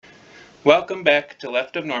Welcome back to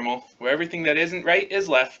Left of Normal, where everything that isn't right is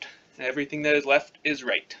left, and everything that is left is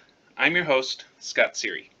right. I'm your host, Scott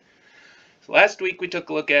Sery. So last week we took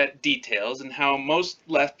a look at details and how most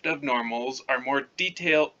left of normals are more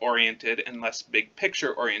detail-oriented and less big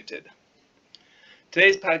picture-oriented.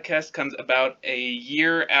 Today's podcast comes about a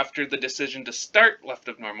year after the decision to start Left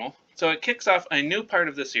of Normal, so it kicks off a new part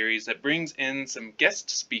of the series that brings in some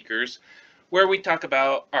guest speakers where we talk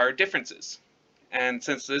about our differences. And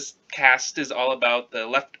since this cast is all about the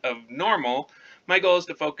left of normal, my goal is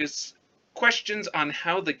to focus questions on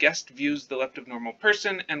how the guest views the left of normal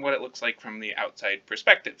person and what it looks like from the outside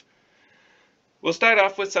perspective. We'll start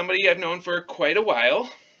off with somebody I've known for quite a while,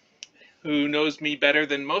 who knows me better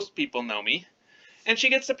than most people know me, and she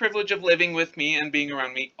gets the privilege of living with me and being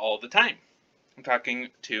around me all the time. I'm talking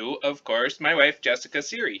to, of course, my wife, Jessica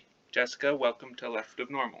Sery. Jessica, welcome to Left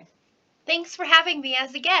of Normal. Thanks for having me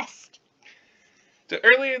as a guest. So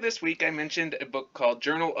earlier this week, I mentioned a book called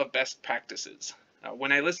Journal of Best Practices.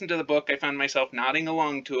 When I listened to the book, I found myself nodding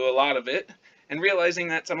along to a lot of it and realizing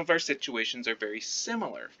that some of our situations are very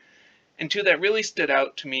similar. And two that really stood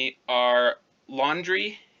out to me are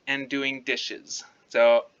laundry and doing dishes.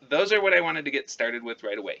 So those are what I wanted to get started with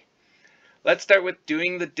right away. Let's start with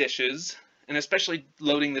doing the dishes, and especially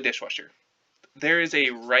loading the dishwasher. There is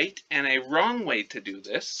a right and a wrong way to do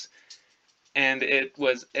this. And it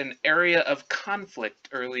was an area of conflict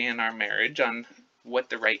early in our marriage on what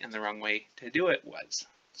the right and the wrong way to do it was.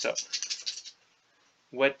 So,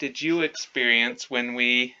 what did you experience when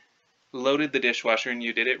we loaded the dishwasher and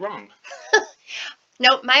you did it wrong?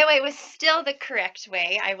 Nope, my way was still the correct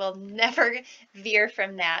way. I will never veer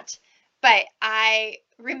from that. But I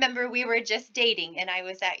remember we were just dating and I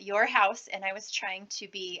was at your house and I was trying to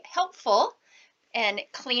be helpful and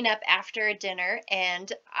clean up after dinner,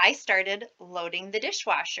 and I started loading the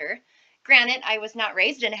dishwasher. Granted, I was not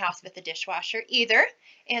raised in a house with a dishwasher either,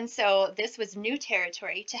 and so this was new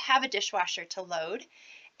territory to have a dishwasher to load.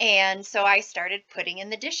 And so I started putting in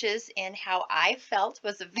the dishes in how I felt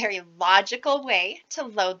was a very logical way to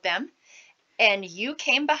load them. And you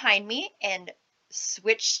came behind me and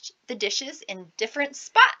switched the dishes in different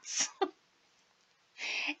spots.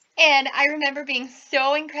 And I remember being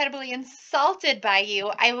so incredibly insulted by you,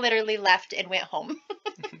 I literally left and went home.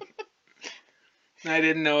 I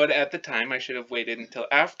didn't know it at the time. I should have waited until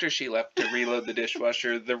after she left to reload the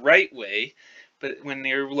dishwasher the right way. But when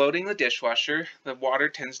you're loading the dishwasher, the water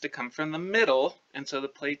tends to come from the middle, and so the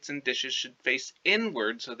plates and dishes should face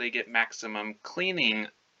inward so they get maximum cleaning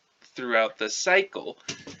throughout the cycle.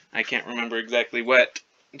 I can't remember exactly what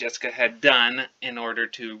Jessica had done in order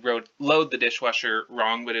to load the dishwasher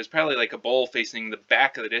wrong, but it was probably like a bowl facing the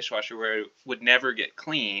back of the dishwasher where it would never get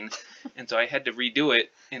clean, and so I had to redo it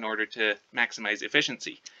in order to maximize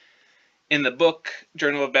efficiency. In the book,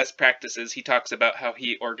 Journal of Best Practices, he talks about how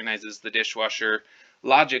he organizes the dishwasher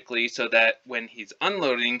logically so that when he's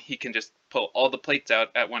unloading, he can just pull all the plates out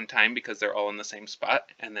at one time because they're all in the same spot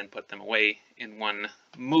and then put them away in one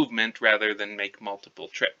movement rather than make multiple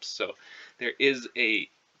trips. So there is a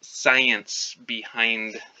science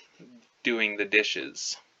behind doing the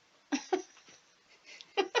dishes.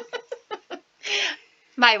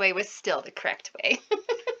 My way was still the correct way.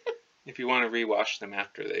 If you want to rewash them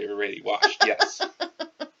after they are already washed, yes.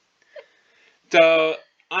 So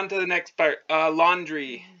on to the next part,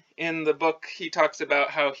 laundry. In the book, he talks about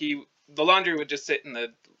how the laundry would just sit in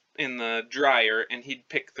the dryer, and he'd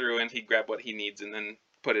pick through and he'd grab what he needs and then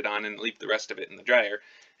put it on and leave the rest of it in the dryer.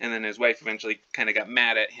 And then his wife eventually kind of got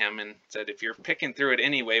mad at him and said, if you're picking through it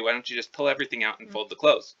anyway, why don't you just pull everything out and fold the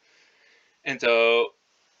clothes? And so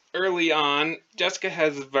early on, Jessica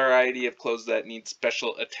has a variety of clothes that need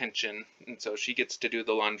special attention, and so she gets to do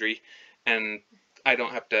the laundry, and I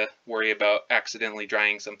don't have to worry about accidentally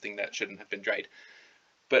drying something that shouldn't have been dried.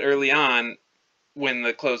 But early on, when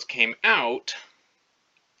the clothes came out,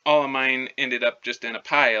 all of mine ended up just in a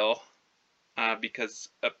pile because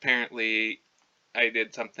apparently I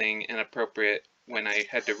did something inappropriate when I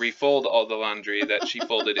had to refold all the laundry that she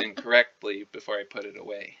folded incorrectly before I put it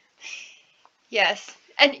away. Yes,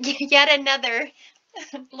 and yet another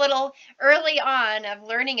little early on of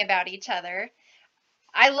learning about each other.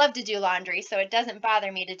 I love to do laundry, so it doesn't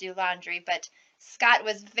bother me to do laundry, but Scott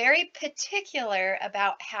was very particular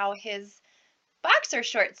about how his boxer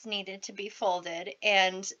shorts needed to be folded,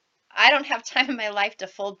 and I don't have time in my life to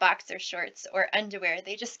fold boxer shorts or underwear.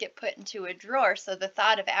 They just get put into a drawer, so the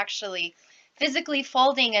thought of actually physically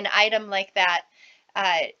folding an item like that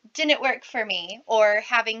didn't work for me. Or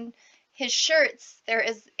having his shirts, there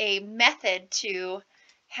is a method to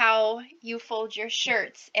how you fold your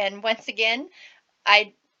shirts, and once again,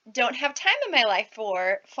 I don't have time in my life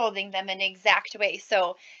for folding them in an exact way.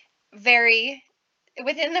 So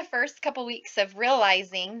within the first couple weeks of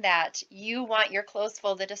realizing that you want your clothes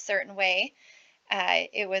folded a certain way,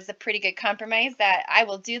 it was a pretty good compromise that I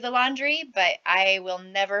will do the laundry, but I will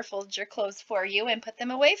never fold your clothes for you and put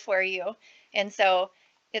them away for you. And so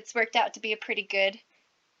it's worked out to be a pretty good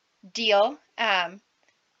deal,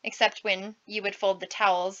 except when you would fold the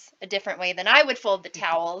towels a different way than I would fold the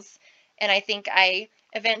towels. And I think I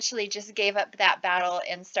eventually just gave up that battle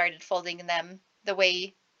and started folding them the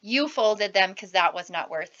way you folded them, because that was not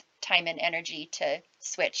worth time and energy to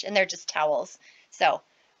switch. And they're just towels. So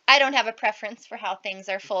I don't have a preference for how things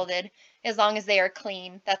are folded. As long as they are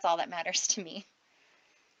clean, that's all that matters to me.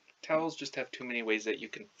 Towels just have too many ways that you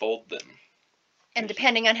can fold them. And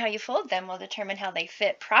depending on how you fold them will determine how they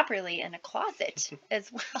fit properly in a closet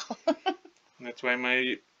as well. That's why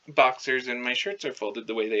my boxers and my shirts are folded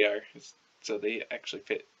the way they are, so they actually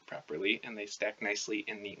fit properly and they stack nicely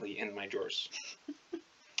and neatly in my drawers.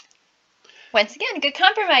 Once again, good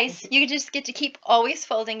compromise. You just get to keep always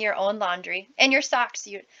folding your own laundry. And your socks,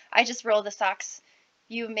 I just roll the socks.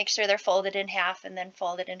 You make sure they're folded in half and then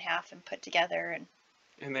folded in half and put together.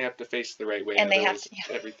 And they have to face the right way. And they have to,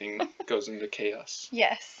 yeah. Everything goes into chaos.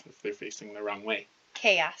 Yes. If they're facing the wrong way.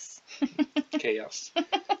 Chaos. Chaos. And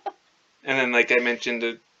then, like I mentioned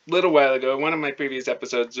a little while ago, in one of my previous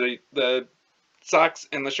episodes, the socks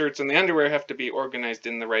and the shirts and the underwear have to be organized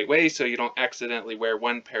in the right way so you don't accidentally wear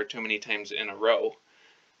one pair too many times in a row.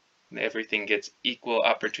 Everything gets equal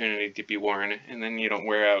opportunity to be worn, and then you don't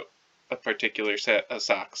wear out a particular set of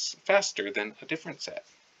socks faster than a different set.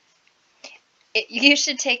 You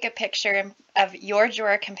should take a picture of your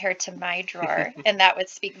drawer compared to my drawer, and that would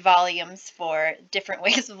speak volumes for different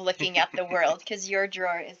ways of looking at the world, because your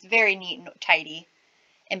drawer is very neat and tidy.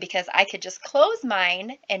 And because I could just close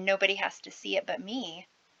mine and nobody has to see it but me,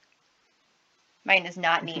 mine is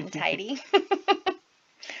not neat and tidy.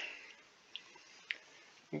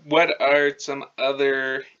 What are some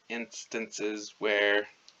other instances where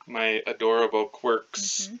my adorable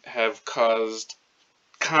quirks have caused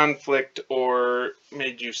conflict or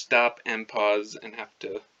made you stop and pause and have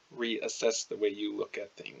to reassess the way you look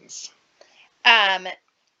at things?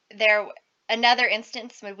 Another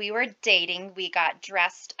instance when we were dating, we got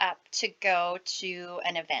dressed up to go to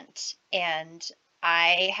an event, and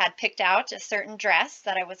I had picked out a certain dress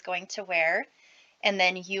that I was going to wear, and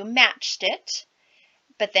then you matched it.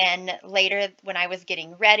 But then later when I was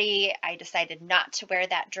getting ready, I decided not to wear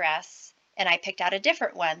that dress, and I picked out a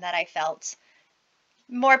different one that I felt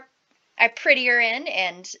prettier in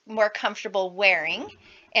and more comfortable wearing.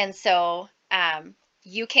 And so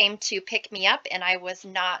you came to pick me up, and I was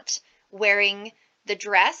not wearing the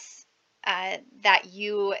dress that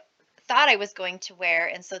you thought I was going to wear.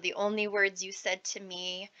 And so the only words you said to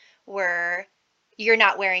me were, "You're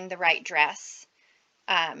not wearing the right dress."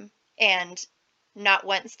 And not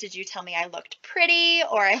once did you tell me I looked pretty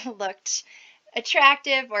or I looked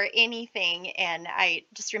attractive or anything. And I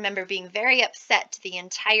just remember being very upset the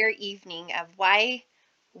entire evening of why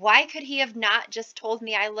could he have not just told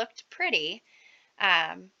me I looked pretty?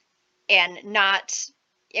 And not,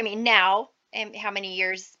 I mean, now, and how many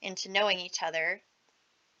years into knowing each other,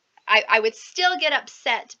 I would still get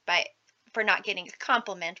upset for not getting a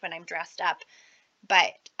compliment when I'm dressed up.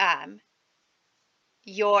 But I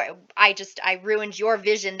ruined your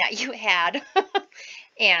vision that you had.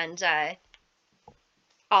 And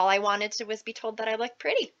all I wanted was be told that I looked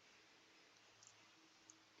pretty.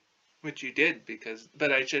 Which you did,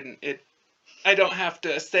 but I shouldn't, I don't have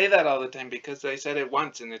to say that all the time because I said it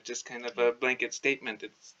once and it's just kind of a blanket statement.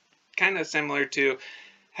 It's kind of similar to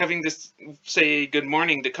having to say good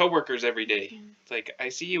morning to coworkers every day. It's like, I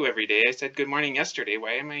see you every day. I said good morning yesterday.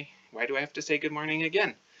 Why do I have to say good morning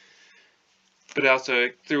again? But also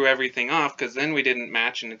it threw everything off because then we didn't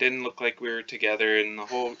match and it didn't look like we were together, and the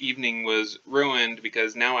whole evening was ruined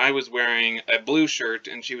because now I was wearing a blue shirt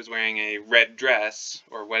and she was wearing a red dress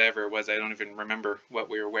or whatever it was. I don't even remember what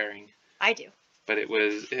we were wearing. I do. But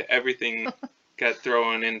everything got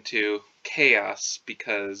thrown into chaos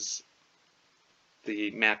because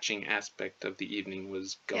the matching aspect of the evening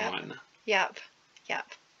was gone. Yep.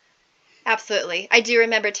 Absolutely. I do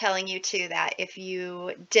remember telling you, too, that if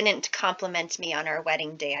you didn't compliment me on our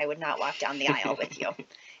wedding day, I would not walk down the aisle with you.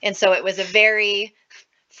 And so it was a very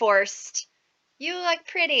forced, "You look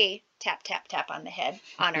pretty," tap, tap, tap on the head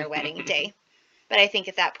on our wedding day. But I think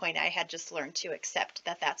at that point I had just learned to accept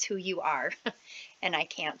that that's who you are, and I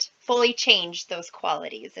can't fully change those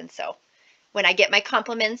qualities. And so when I get my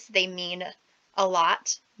compliments, they mean a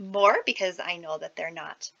lot more because I know that they're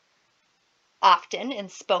not often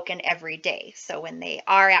and spoken every day. So when they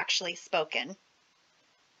are actually spoken,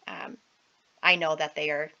 I know that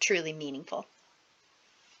they are truly meaningful.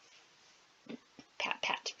 Pat,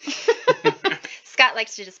 pat. Scott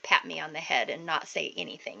likes to just pat me on the head and not say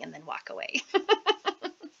anything and then walk away.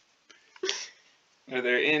 Are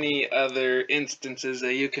there any other instances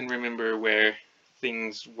that you can remember where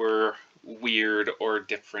things were weird or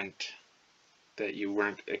different that you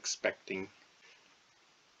weren't expecting?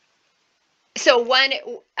 So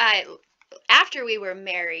after we were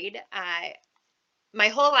married, my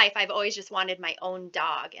whole life I've always just wanted my own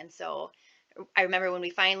dog. And so I remember when we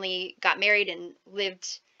finally got married and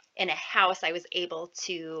lived in a house, I was able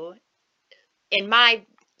to, in my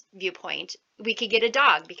viewpoint, we could get a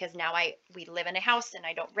dog because now we live in a house and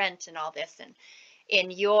I don't rent and all this. And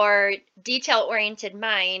in your detail-oriented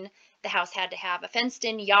mind, the house had to have a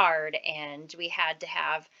fenced-in yard, and we had to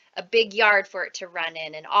have a big yard for it to run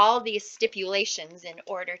in, and all these stipulations in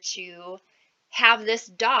order to have this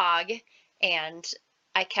dog. And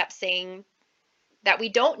I kept saying that we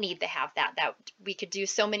don't need to have that we could do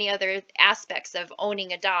so many other aspects of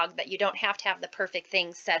owning a dog, that you don't have to have the perfect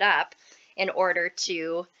things set up in order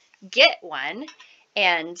to get one.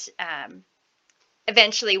 And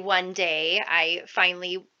eventually one day I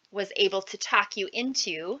finally was able to talk you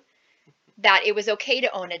into that it was okay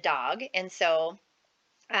to own a dog. And so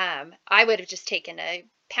I would have just taken a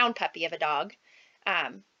pound puppy of a dog.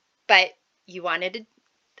 But you wanted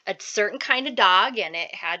a certain kind of dog, and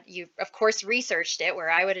you of course researched it, where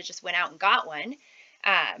I would have just went out and got one.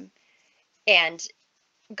 And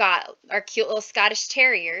got our cute little Scottish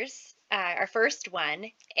Terriers, our first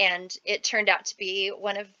one, and it turned out to be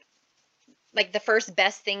one of like the first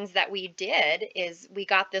best things that we did. Is we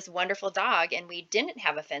got this wonderful dog, and we didn't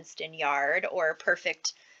have a fenced-in yard or a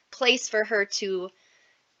perfect place for her to,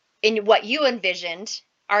 in what you envisioned,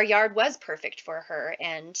 our yard was perfect for her,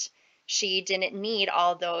 and she didn't need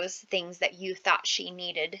all those things that you thought she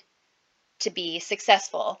needed to be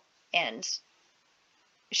successful, and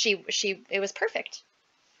it was perfect.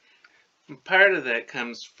 Part of that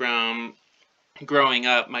comes from growing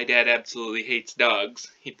up. My dad absolutely hates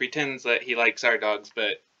dogs. He pretends that he likes our dogs,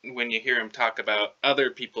 but when you hear him talk about other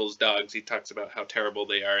people's dogs, he talks about how terrible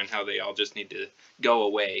they are and how they all just need to go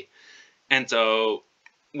away. And so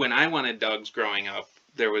when I wanted dogs growing up,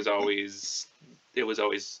 it was always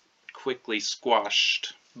quickly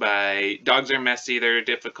squashed by dogs are messy, they're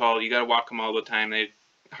difficult, you gotta walk them all the time, they're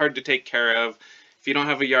hard to take care of. If you don't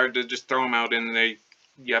have a yard to just throw them out in,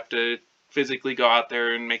 you have to physically go out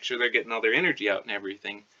there and make sure they're getting all their energy out and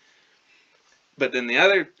everything. But then the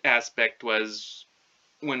other aspect was,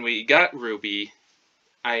 when we got Ruby,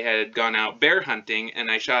 I had gone out bear hunting and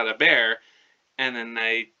I shot a bear, and then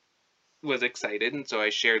I was excited, and so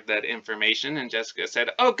I shared that information, and Jessica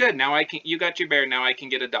said, "Oh, good, now you got your bear, now I can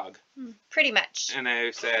get a dog." Pretty much. And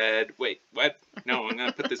I said, "Wait, what? No, I'm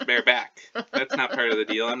going to put this bear back. That's not part of the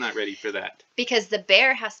deal. I'm not ready for that." Because the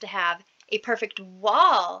bear has to have a perfect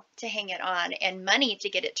wall to hang it on and money to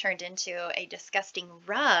get it turned into a disgusting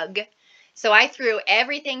rug. So I threw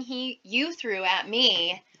everything you threw at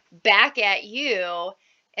me back at you,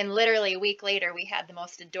 and literally a week later we had the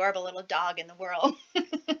most adorable little dog in the world.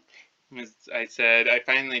 I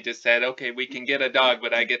finally just said, "Okay, we can get a dog,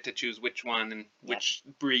 but I get to choose which one and which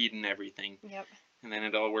breed and everything." Yep. And then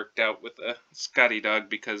it all worked out with a Scotty dog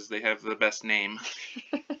because they have the best name.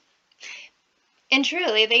 And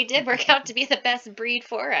truly, they did work out to be the best breed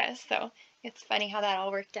for us. So it's funny how that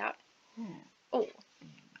all worked out. Oh.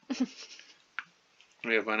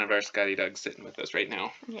 We have one of our Scotty dogs sitting with us right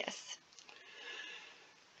now. Yes.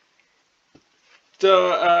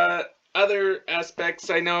 So, other aspects,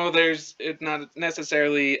 I know it's not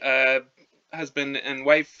necessarily a husband and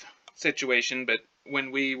wife situation, but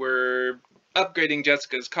when we were upgrading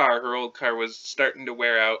Jessica's car, her old car was starting to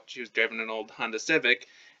wear out. She was driving an old Honda Civic,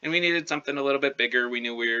 and we needed something a little bit bigger. We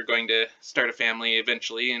knew we were going to start a family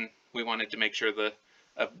eventually, and we wanted to make sure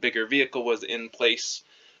a bigger vehicle was in place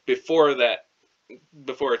before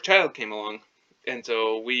a child came along. And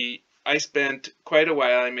so I spent quite a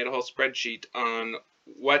while. I made a whole spreadsheet on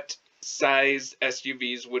what size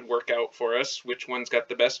SUVs would work out for us, which ones got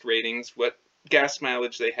the best ratings, what gas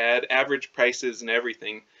mileage they had, average prices, and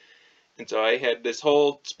everything. And so I had this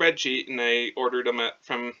whole spreadsheet, and I ordered them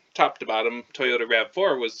from top to bottom. Toyota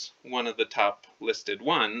RAV4 was one of the top listed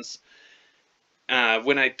ones.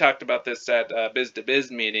 When I talked about this at a Biz to Biz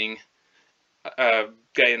meeting, a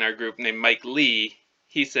guy in our group named Mike Lee,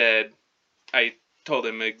 he said, I told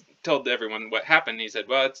everyone what happened. He said,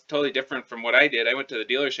 "Well, it's totally different from what I did. I went to the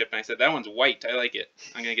dealership and I said, that one's white. I like it.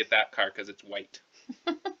 I'm going to get that car because it's white."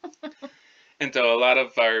 And so a lot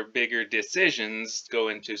of our bigger decisions go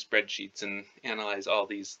into spreadsheets and analyze all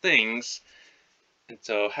these things. And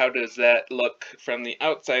so how does that look from the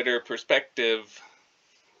outsider perspective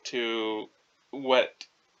to what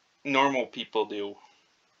normal people do?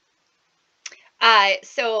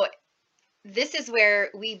 So this is where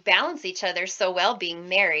we balance each other so well being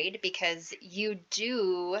married, because you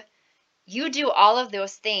do all of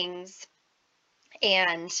those things,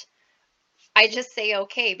 and I just say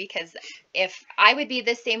okay, because if I would be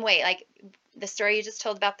the same way, like the story you just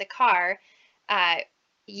told about the car, uh,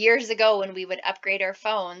 years ago when we would upgrade our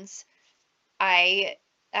phones, I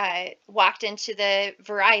walked into the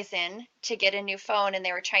Verizon to get a new phone, and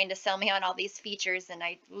they were trying to sell me on all these features, and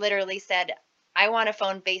I literally said, I want a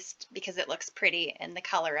phone based because it looks pretty and the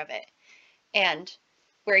color of it. And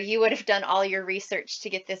where you would have done all your research to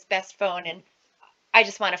get this best phone, and I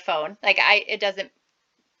just want a phone. Like it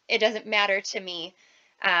doesn't matter to me.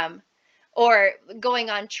 Um, or going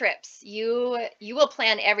on trips, you will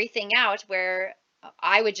plan everything out, where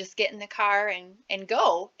I would just get in the car and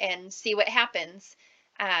go and see what happens.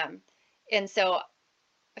 Um, and so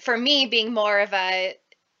for me, being more of a,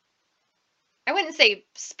 I wouldn't say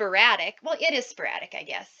sporadic. Well, it is sporadic, I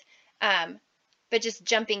guess. Um, but just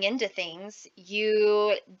jumping into things,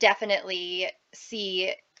 you definitely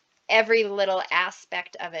see every little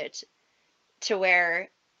aspect of it, to where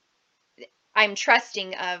I'm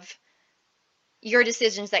trusting of your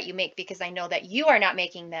decisions that you make, because I know that you are not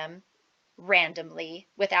making them randomly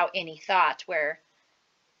without any thought, where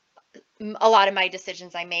a lot of my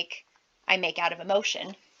decisions I make out of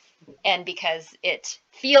emotion, and because it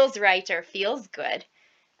feels right or feels good,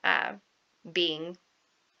 uh, being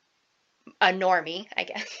a normie, I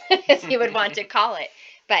guess, as you would want to call it.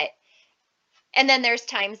 But and then there's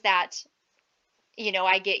times that,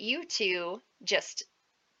 I get you to just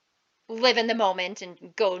live in the moment and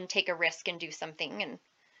go and take a risk and do something, and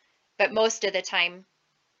but most of the time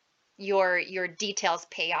your details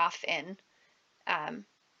pay off in um,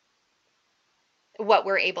 what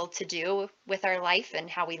we're able to do with our life and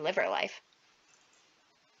how we live our life.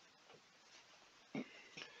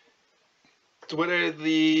 So what are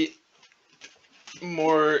the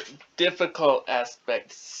more difficult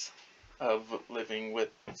aspects of living with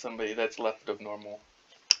somebody that's left of normal,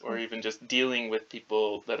 or even just dealing with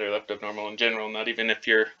people that are left of normal in general, not even if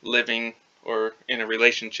you're living or in a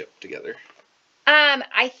relationship together?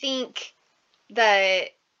 I think the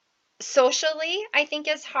socially, I think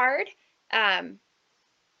is hard. Um,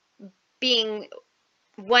 being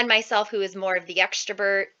one myself who is more of the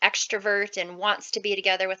extrovert and wants to be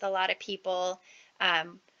together with a lot of people,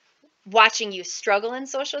 um, watching you struggle in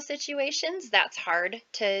social situations, that's hard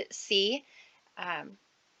to see. Um,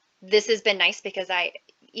 this has been nice, because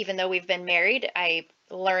even though we've been married, I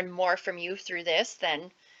learn more from you through this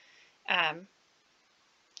than um,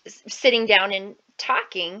 sitting down and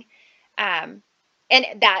talking. Um, and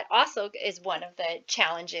that also is one of the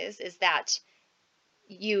challenges, is that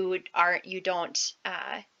you don't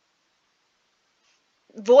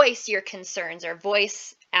voice your concerns, or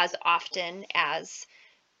voice as often as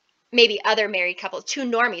maybe other married couples, two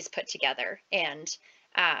normies put together. And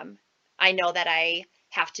I know that I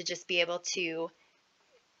have to just be able to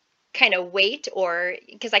kind of wait, or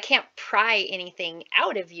because I can't pry anything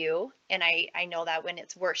out of you, and I know that when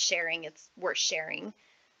it's worth sharing,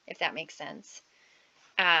 if that makes sense.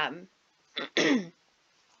 um,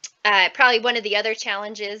 Probably one of the other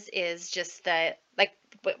challenges is just the, like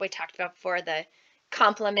what we talked about before, the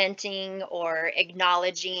complimenting or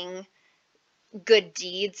acknowledging good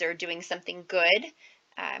deeds or doing something good.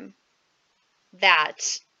 um,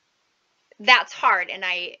 that that's hard, and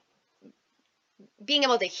I being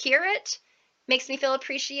able to hear it makes me feel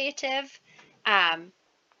appreciative. um,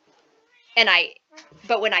 and I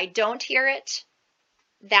but when I don't hear it,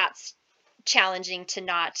 that's challenging to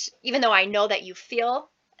not, even though I know that you feel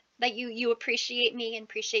that you appreciate me and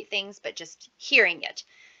appreciate things, but just hearing it.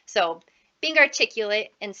 So being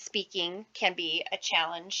articulate and speaking can be a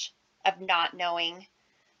challenge of not knowing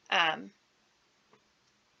um,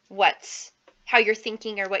 what's how you're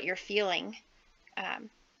thinking or what you're feeling. um,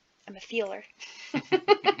 I'm a feeler,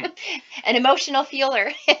 an emotional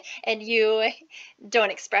feeler, and you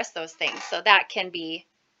don't express those things, so that can be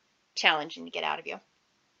challenging to get out of you.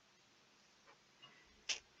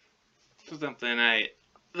 Something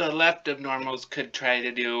the left of normals could try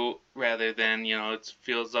to do, rather than, it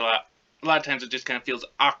feels a lot of times it just kind of feels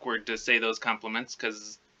awkward to say those compliments,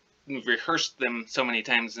 because we've rehearsed them so many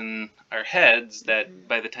times in our heads that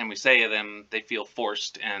by the time we say them, they feel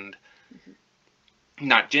forced and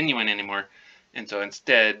not genuine anymore. And so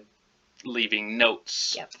instead, leaving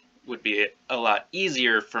notes Yep. would be a lot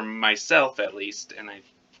easier for myself, at least, and I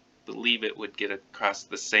believe it would get across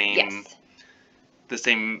the same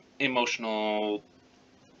emotional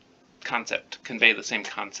concept, convey the same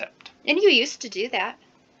concept. And you used to do that.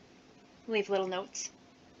 Leave little notes,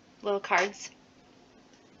 little cards.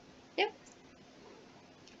 Yep.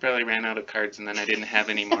 Probably ran out of cards and then I didn't have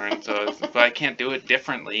any more, and so I can't do it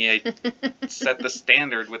differently. I set the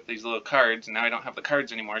standard with these little cards, and now I don't have the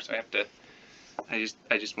cards anymore, so I have to.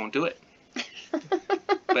 I just won't do it.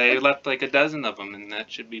 But I left like a dozen of them, and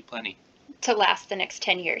that should be plenty. To last the next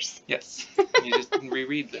 10 years. Yes. You just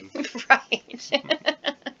reread them. Right.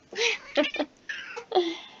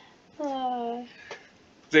 Is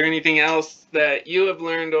there anything else that you have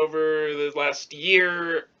learned over the last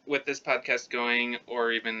year with this podcast going,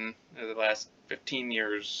 or even the last 15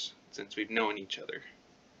 years since we've known each other?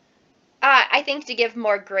 I think to give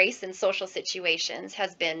more grace in social situations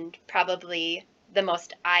has been probably the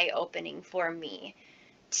most eye-opening for me,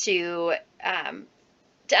 to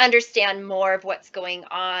understand more of what's going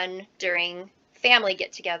on during family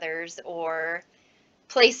get-togethers or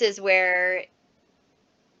places where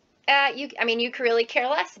you could really care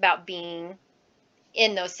less about being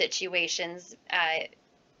in those situations.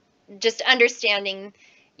 Just understanding,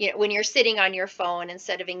 when you're sitting on your phone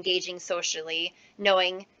instead of engaging socially,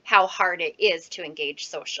 knowing how hard it is to engage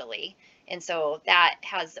socially. And so that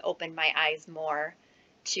has opened my eyes more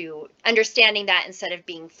to understanding that instead of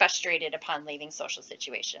being frustrated upon leaving social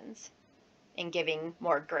situations, and giving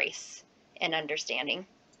more grace and understanding.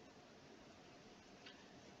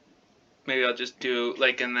 Maybe I'll just do,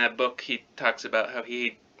 like in that book, he talks about how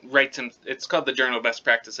he writes it's called the Journal of Best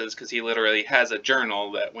Practices, because he literally has a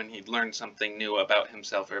journal that when he'd learned something new about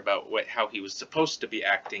himself or about how he was supposed to be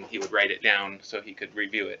acting, he would write it down so he could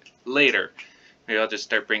review it later. Maybe I'll just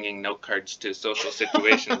start bringing note cards to social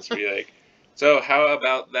situations. Be like, so how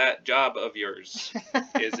about that job of yours?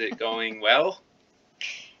 Is it going well?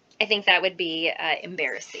 I think that would be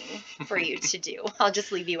embarrassing for you to do. I'll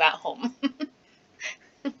just leave you at home.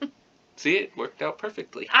 See, it worked out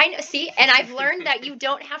perfectly. I know. See, and I've learned that you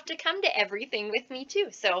don't have to come to everything with me too.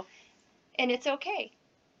 So, and it's okay.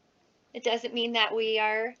 It doesn't mean that we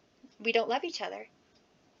don't love each other.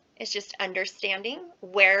 It's just understanding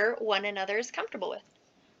where one another is comfortable with.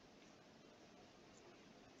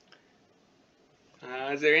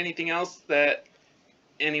 Is there anything else that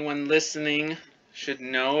anyone listening should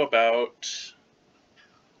know about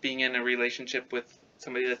being in a relationship with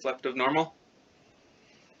somebody that's left of normal?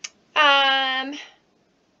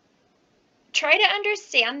 Try to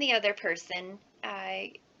understand the other person.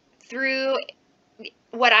 Through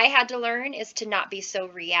what I had to learn is to not be so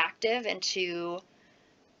reactive, and to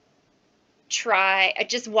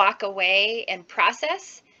just walk away and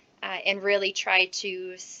process, and really try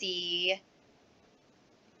to see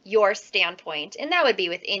your standpoint. And that would be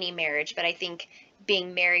with any marriage, but I think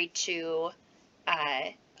being married to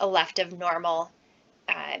a left of normal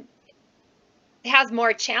has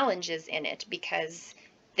more challenges in it, because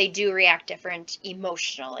they do react different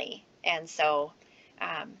emotionally. And so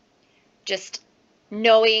just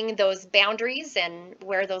knowing those boundaries and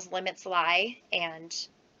where those limits lie, and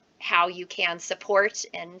how you can support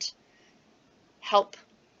and help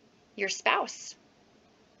your spouse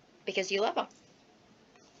because you love them.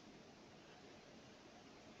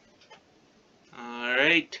 All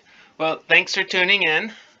right. Well, thanks for tuning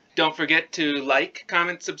in. Don't forget to like,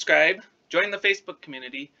 comment, subscribe, join the Facebook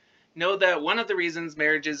community. Know that one of the reasons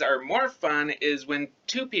marriages are more fun is when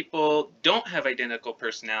two people don't have identical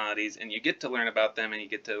personalities, and you get to learn about them, and you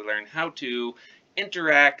get to learn how to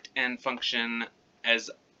interact and function as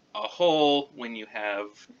a whole when you have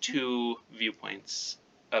two viewpoints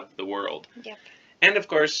of the world. Yep. And of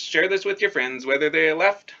course, share this with your friends, whether they're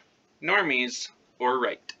left, normies, or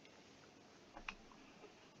right.